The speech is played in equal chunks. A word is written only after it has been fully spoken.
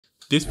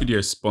This video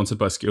is sponsored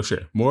by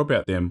Skillshare. More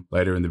about them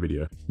later in the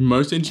video.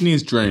 Most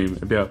engineers dream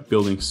about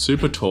building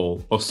super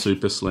tall or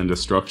super slender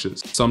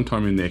structures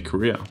sometime in their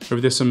career. However,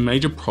 there's some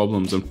major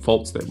problems and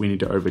faults that we need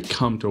to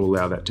overcome to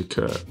allow that to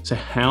occur. So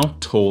how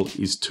tall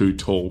is too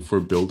tall for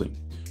a building?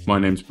 My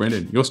name's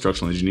Brendan, your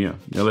structural engineer.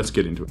 Now let's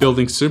get into it.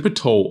 Building super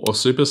tall or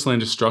super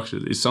slender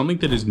structures is something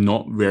that is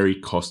not very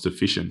cost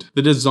efficient.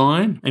 The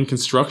design and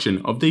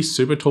construction of these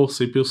super tall,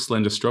 super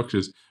slender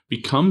structures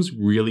becomes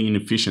really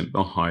inefficient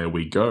the higher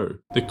we go.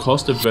 The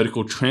cost of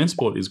vertical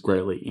transport is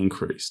greatly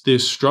increased. The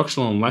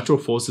structural and lateral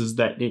forces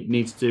that it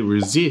needs to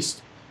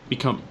resist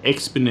become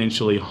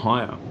exponentially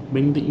higher,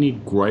 meaning that you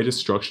need greater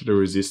structure to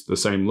resist the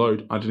same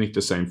load underneath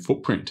the same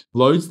footprint.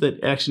 Loads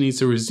that actually needs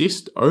to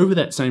resist over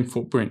that same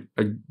footprint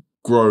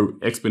grow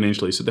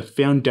exponentially. So the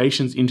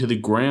foundations into the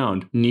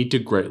ground need to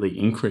greatly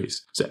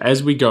increase. So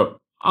as we go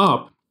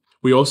up,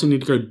 we also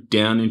need to go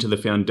down into the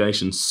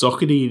foundation,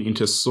 socketing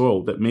into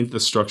soil. That means the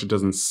structure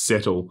doesn't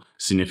settle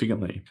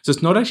significantly. So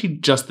it's not actually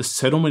just the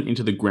settlement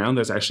into the ground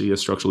that's actually a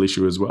structural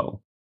issue as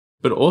well.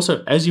 But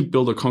also as you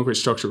build a concrete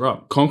structure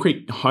up,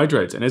 concrete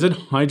hydrates, and as it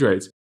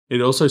hydrates,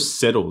 it also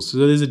settles. So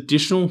there's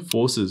additional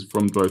forces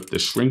from both the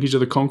shrinkage of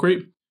the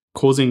concrete,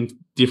 causing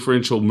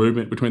differential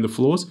movement between the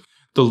floors,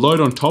 the load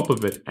on top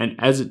of it, and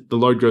as the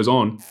load goes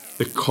on,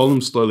 the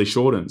column slowly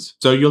shortens.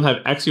 So you'll have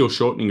axial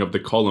shortening of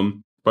the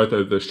column, both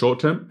over the short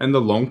term and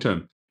the long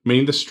term,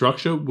 meaning the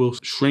structure will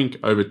shrink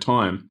over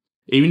time,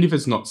 even if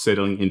it's not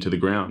settling into the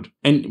ground.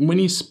 And when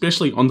you're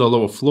especially on the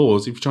lower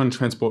floors, if you're trying to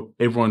transport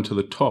everyone to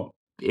the top,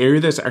 the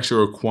area that's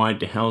actually required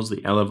to house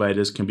the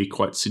elevators can be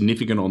quite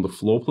significant on the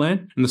floor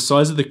plan, and the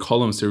size of the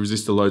columns to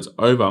resist the loads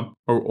over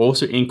are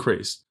also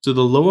increased. So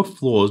the lower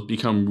floors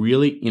become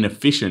really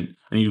inefficient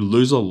and you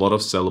lose a lot of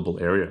sellable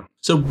area.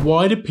 So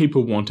why do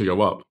people want to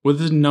go up? Well,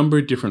 there's a number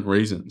of different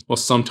reasons. Well,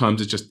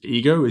 sometimes it's just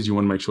ego, as you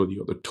want to make sure that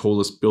you've got the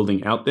tallest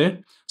building out there.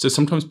 So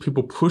sometimes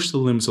people push the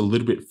limits a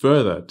little bit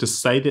further to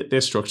say that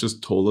their structure is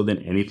taller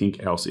than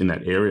anything else in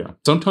that area.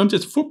 Sometimes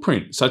it's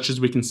footprint, such as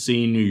we can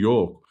see in New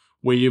York,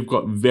 where you've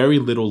got very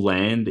little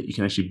land that you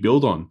can actually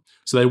build on.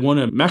 So they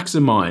want to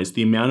maximize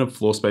the amount of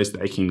floor space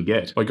that they can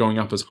get by going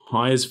up as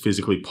high as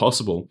physically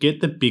possible,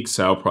 get the big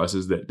sale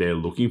prices that they're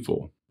looking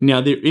for. Now,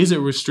 there is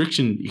a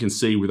restriction you can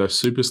see with those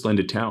super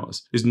slender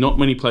towers. There's not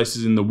many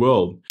places in the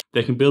world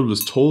that can build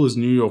as tall as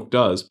New York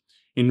does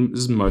in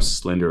its most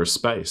slender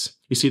space.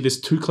 You see, there's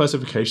two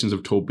classifications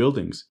of tall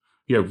buildings.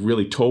 You have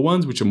really tall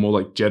ones, which are more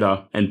like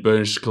Jeddah and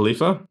Burj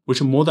Khalifa,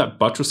 which are more that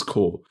buttress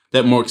core,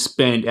 that more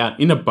expand out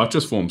in a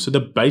buttress form. So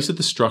the base of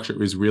the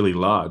structure is really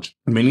large,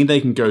 meaning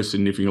they can go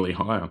significantly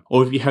higher.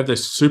 Or if you have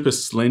this super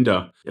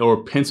slender or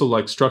a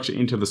pencil-like structure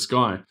into the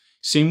sky,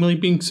 seemingly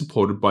being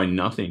supported by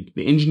nothing,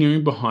 the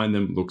engineering behind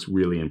them looks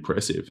really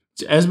impressive.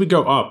 So as we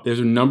go up, there's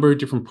a number of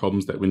different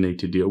problems that we need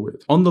to deal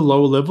with. On the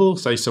lower level,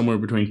 say somewhere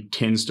between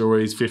 10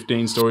 stories,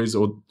 15 stories,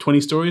 or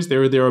 20 stories,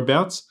 there or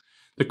thereabouts,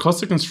 the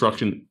cost of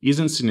construction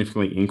isn't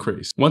significantly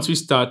increased. Once we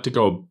start to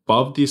go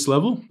above this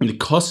level, the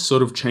costs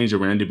sort of change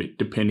around a bit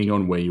depending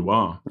on where you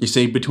are. You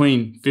see,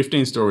 between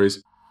 15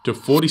 stories to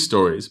 40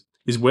 stories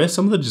is where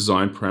some of the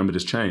design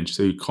parameters change.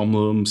 So your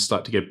columns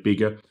start to get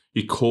bigger,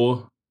 your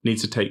core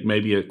needs to take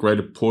maybe a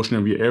greater portion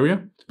of your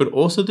area, but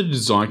also the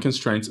design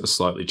constraints are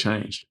slightly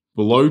changed.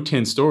 Below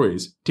 10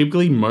 stories,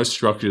 typically most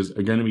structures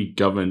are going to be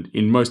governed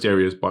in most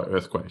areas by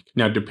earthquake.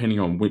 Now, depending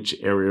on which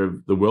area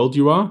of the world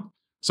you are,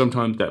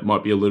 sometimes that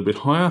might be a little bit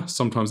higher,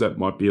 sometimes that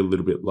might be a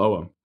little bit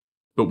lower.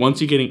 But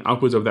once you're getting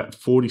upwards of that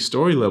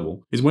 40-story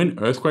level is when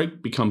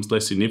earthquake becomes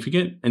less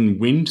significant and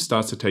wind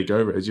starts to take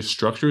over as your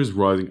structure is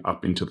rising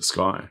up into the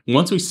sky.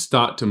 Once we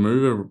start to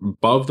move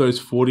above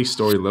those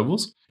 40-story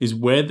levels is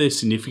where the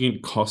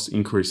significant cost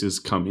increases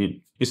come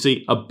in. You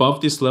see, above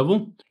this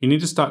level, you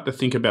need to start to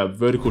think about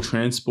vertical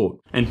transport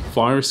and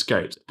fire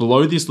escapes.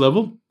 Below this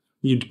level,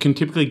 you can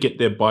typically get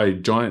there by a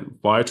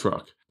giant fire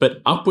truck.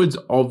 But upwards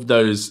of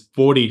those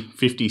 40,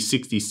 50,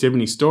 60,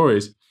 70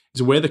 stories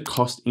is where the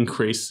cost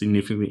increase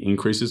significantly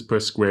increases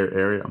per square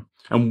area.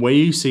 And where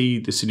you see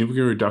the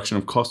significant reduction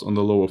of cost on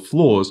the lower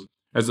floors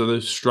as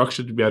the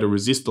structure to be able to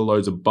resist the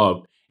loads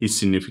above is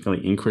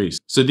significantly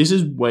increased. So this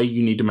is where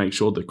you need to make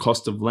sure the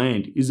cost of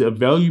land is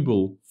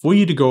valuable for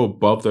you to go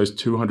above those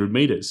 200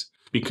 meters,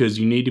 because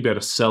you need to be able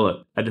to sell it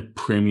at a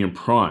premium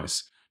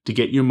price to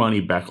get your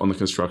money back on the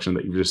construction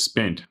that you've just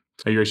spent.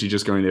 Are you actually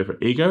just going there for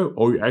ego,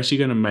 or are you actually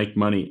going to make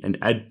money and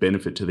add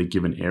benefit to the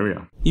given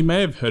area? You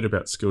may have heard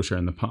about Skillshare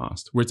in the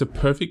past, where it's a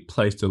perfect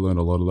place to learn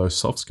a lot of those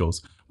soft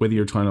skills, whether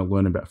you're trying to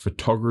learn about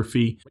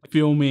photography,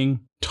 filming,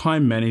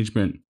 time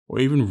management, or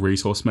even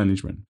resource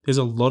management. There's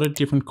a lot of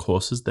different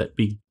courses that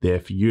be there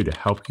for you to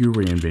help you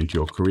reinvent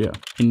your career.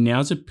 And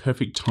now's a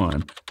perfect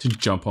time to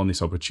jump on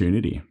this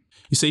opportunity.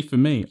 You see, for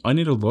me, I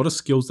need a lot of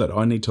skills that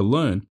I need to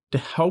learn to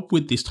help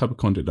with this type of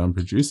content I'm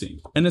producing.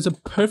 And it's a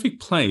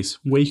perfect place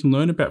where you can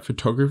learn about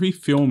photography,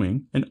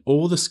 filming, and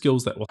all the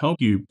skills that will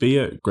help you be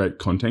a great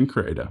content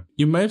creator.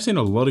 You may have seen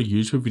a lot of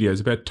YouTube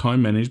videos about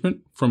time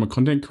management from a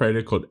content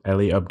creator called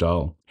Ali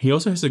Abdaal. He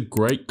also has a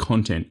great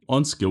content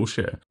on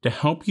Skillshare to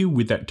help you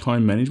with that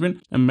time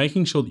management and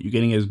making sure that you're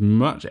getting as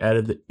much out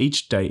of it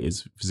each day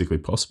as physically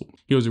possible.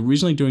 He was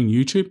originally doing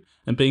YouTube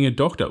and being a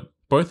doctor,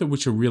 both of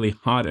which are really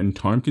hard and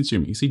time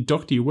consuming. You see,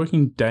 doctor, you're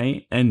working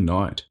day and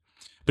night,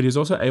 but he's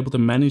also able to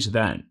manage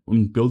that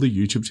and build a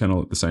YouTube channel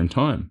at the same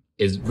time.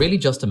 It's really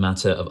just a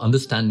matter of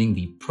understanding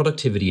the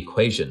productivity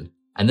equation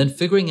and then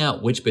figuring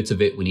out which bits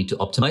of it we need to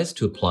optimize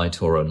to apply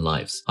to our own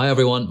lives. Hi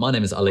everyone, my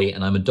name is Ali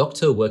and I'm a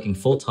doctor working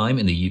full-time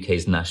in the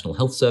UK's National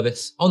Health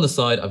Service. On the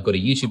side, I've got a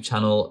YouTube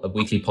channel, a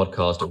weekly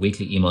podcast, a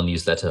weekly email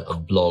newsletter, a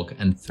blog,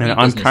 and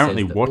I'm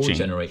currently watching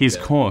his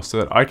course so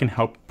that I can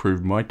help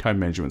improve my time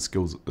management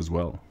skills as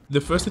well.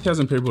 The first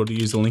 1,000 people to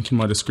use the link in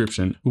my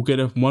description will get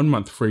a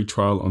 1-month free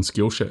trial on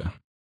Skillshare.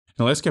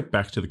 Now let's get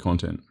back to the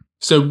content.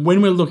 So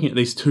when we're looking at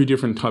these two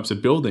different types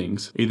of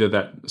buildings, either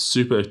that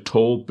super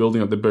tall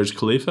building of the Burj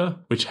Khalifa,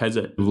 which has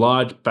a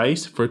large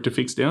base for it to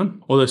fix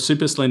down, or those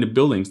super slender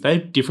buildings, they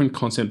have different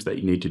concepts that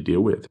you need to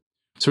deal with.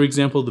 So for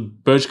example, the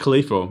Burj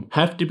Khalifa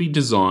have to be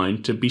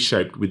designed to be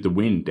shaped with the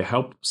wind to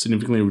help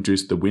significantly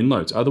reduce the wind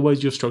loads.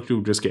 Otherwise, your structure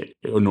will just get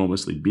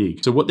enormously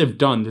big. So what they've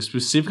done, they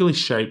specifically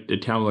shaped a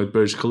tower like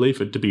Burj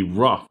Khalifa to be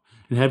rough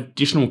and have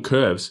additional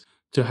curves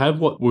to have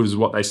what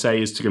they say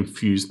is to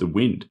confuse the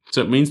wind.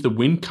 So it means the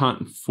wind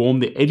can't form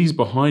the eddies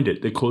behind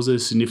it that cause a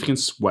significant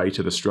sway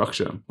to the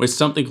structure. Where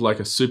something like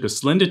a super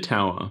slender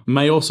tower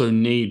may also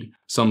need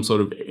some sort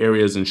of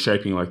areas and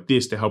shaping like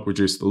this to help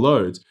reduce the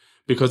loads.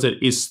 Because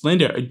it is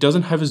slender, it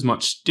doesn't have as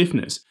much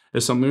stiffness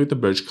as something like the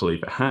Burj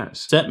Khalifa has.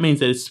 So that means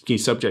that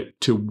it's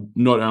subject to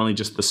not only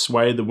just the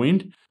sway of the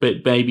wind, but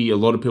maybe a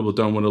lot of people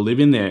don't want to live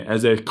in there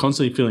as they're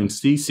constantly feeling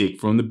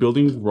seasick from the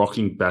building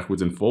rocking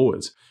backwards and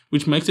forwards,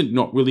 which makes it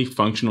not really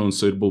functional and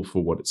suitable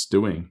for what it's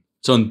doing.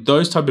 So in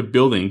those type of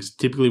buildings,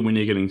 typically when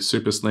you're getting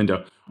super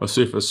slender or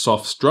super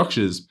soft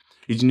structures,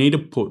 is you need to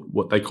put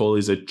what they call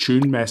is a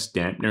tuned mass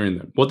dampener in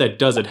them. What that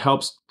does, it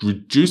helps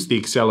reduce the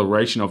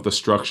acceleration of the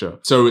structure.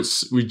 So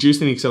it's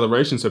reducing the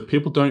acceleration so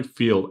people don't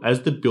feel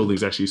as the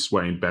building's actually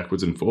swaying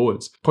backwards and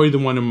forwards. Probably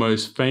one of the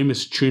most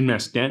famous tuned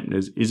mass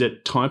dampeners is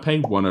at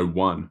Taipei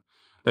 101.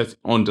 That's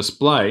on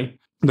display.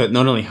 That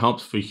not only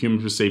helps for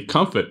humans receive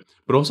comfort,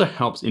 but also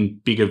helps in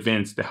big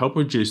events to help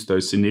reduce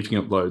those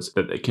significant loads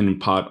that they can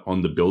impart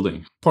on the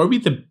building. Probably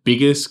the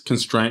biggest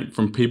constraint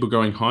from people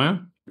going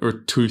higher are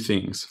two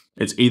things.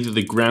 It's either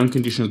the ground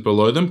conditions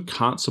below them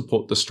can't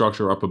support the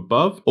structure up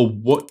above, or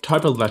what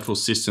type of lateral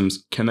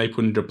systems can they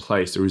put into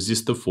place to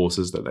resist the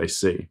forces that they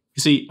see. You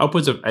see,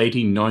 upwards of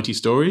 80, 90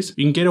 stories,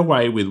 you can get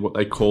away with what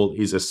they call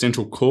is a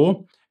central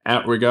core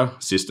outrigger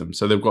system.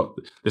 So they've got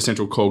the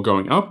central core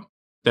going up.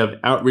 They have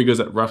outriggers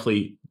at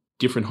roughly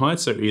different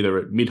heights, so either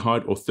at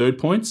mid-height or third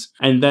points,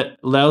 and that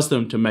allows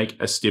them to make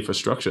a stiffer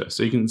structure.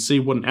 So you can see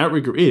what an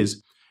outrigger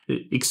is.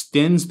 It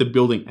extends the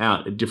building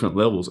out at different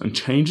levels and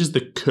changes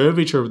the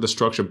curvature of the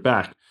structure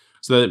back,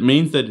 so that it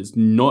means that it's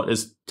not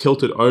as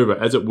tilted over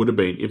as it would have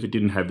been if it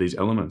didn't have these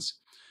elements.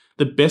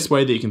 The best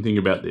way that you can think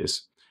about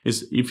this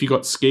is if you've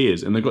got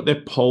skiers and they've got their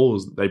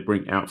poles that they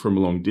bring out from a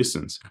long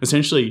distance.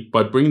 Essentially,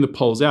 by bringing the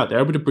poles out, they're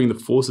able to bring the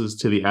forces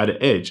to the outer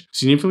edge,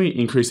 significantly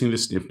increasing the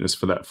stiffness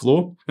for that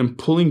floor and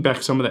pulling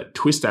back some of that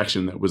twist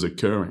action that was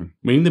occurring,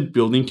 meaning the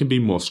building can be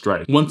more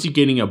straight. Once you're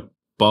getting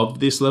above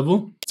this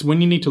level, it's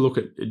when you need to look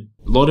at a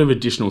lot of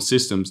additional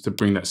systems to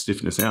bring that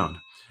stiffness out.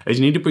 As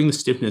you need to bring the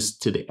stiffness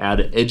to the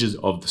outer edges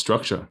of the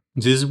structure.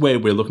 This is where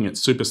we're looking at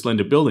super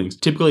slender buildings.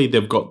 Typically,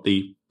 they've got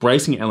the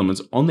bracing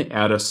elements on the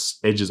outer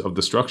edges of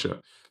the structure.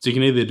 So you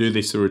can either do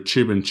this through a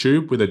tube and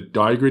tube with a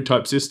die-grid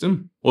type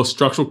system, or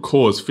structural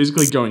cores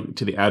physically going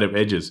to the outer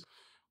edges,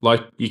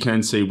 like you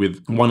can see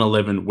with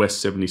 111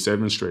 West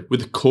 77th Street,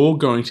 with the core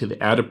going to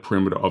the outer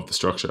perimeter of the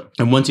structure.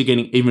 And once you're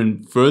getting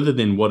even further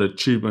than what a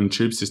tube and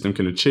tube system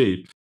can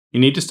achieve, you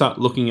need to start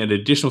looking at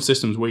additional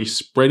systems where you're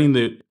spreading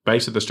the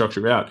base of the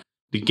structure out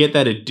to get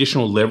that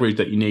additional leverage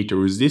that you need to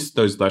resist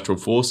those lateral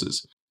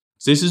forces.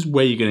 So this is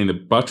where you're getting the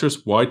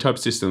buttress Y-type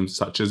systems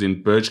such as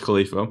in Burj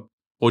Khalifa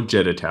or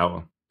Jeddah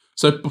Tower.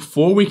 So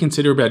before we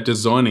consider about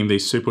designing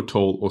these super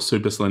tall or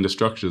super slender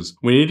structures,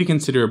 we need to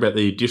consider about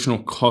the additional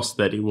cost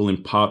that it will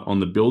impart on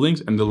the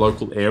buildings and the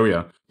local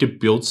area to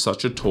build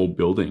such a tall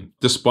building,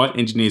 despite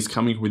engineers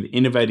coming up with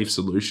innovative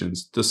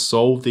solutions to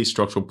solve these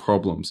structural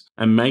problems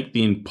and make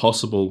the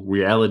impossible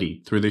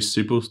reality through these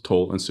super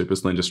tall and super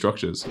slender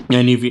structures.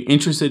 And if you're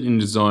interested in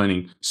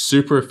designing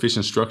super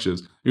efficient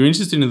structures, you're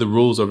interested in the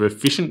rules of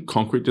efficient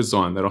concrete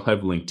design that I'll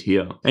have linked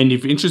here. And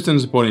if you're interested in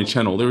supporting the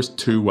channel, there is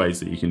two ways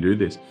that you can do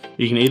this.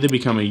 You can either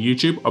become a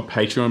YouTube or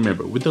Patreon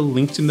member with the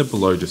links in the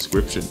below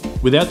description.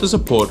 Without the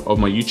support of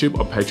my YouTube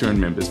or Patreon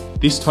members,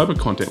 this type of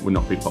content would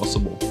not be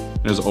possible.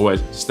 And as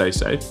always, stay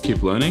safe,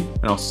 keep learning,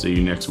 and I'll see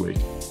you next week.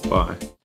 Bye.